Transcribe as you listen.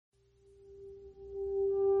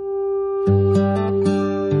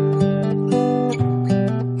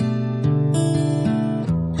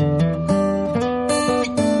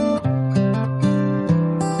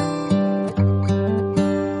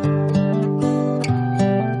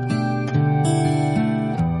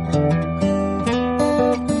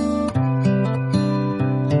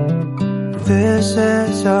This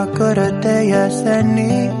is a good a day as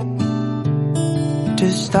any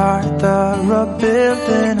to start the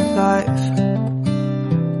rebuilding of life.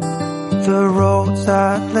 The roads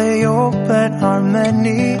that lay open are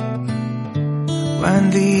many when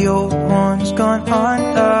the old one's gone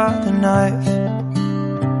under the knife.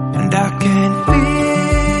 And I can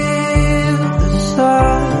feel the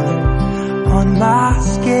sun on my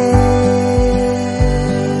skin,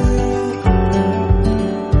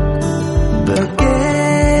 beginning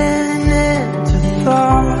to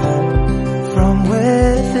thaw from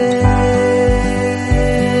within.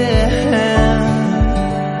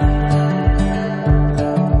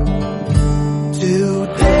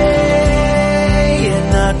 Today and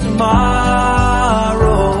not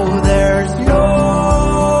tomorrow, there's no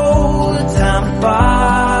time to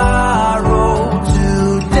borrow.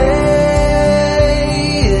 Today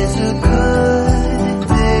is a good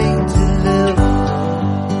day to live.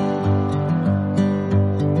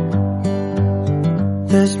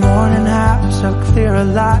 This morning has a clearer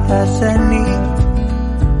light as any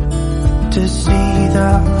to see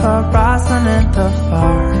the horizon and the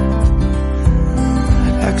far.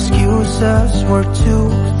 Excuses were 2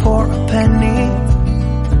 for a penny,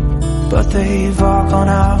 but they've all gone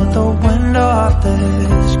out the window of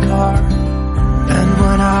this car. And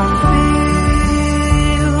when I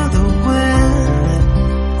feel the wind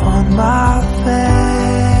on my face,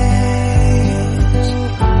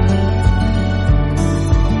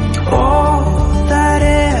 all that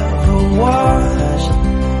ever was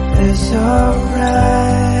is a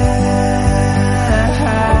wreck.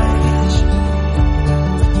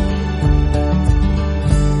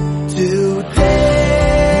 Today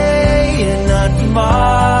and not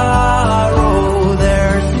tomorrow,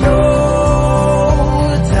 there's no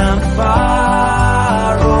time to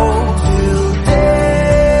borrow. Today,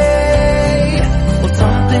 well,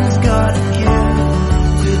 something's gotta give.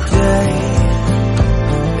 Today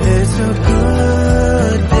is a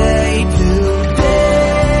good day. Today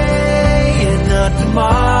and not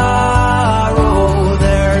tomorrow,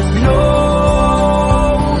 there's no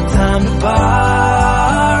time to borrow.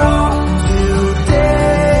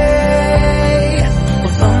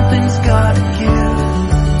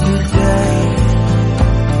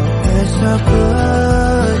 A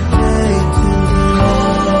good day to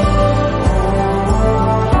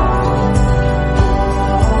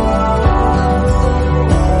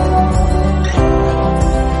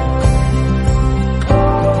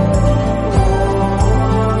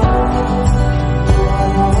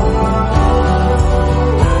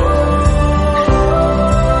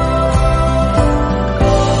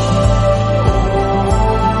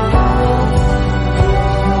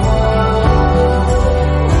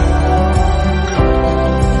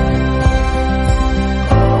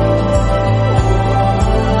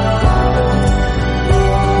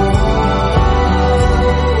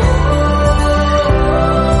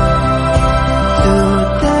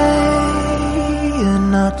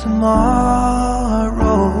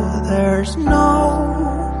tomorrow, there's no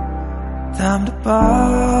time to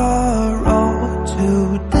borrow.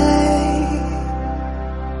 Today,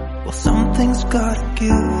 well, something's gotta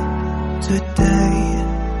give. Today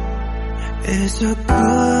is a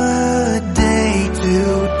good day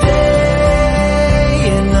to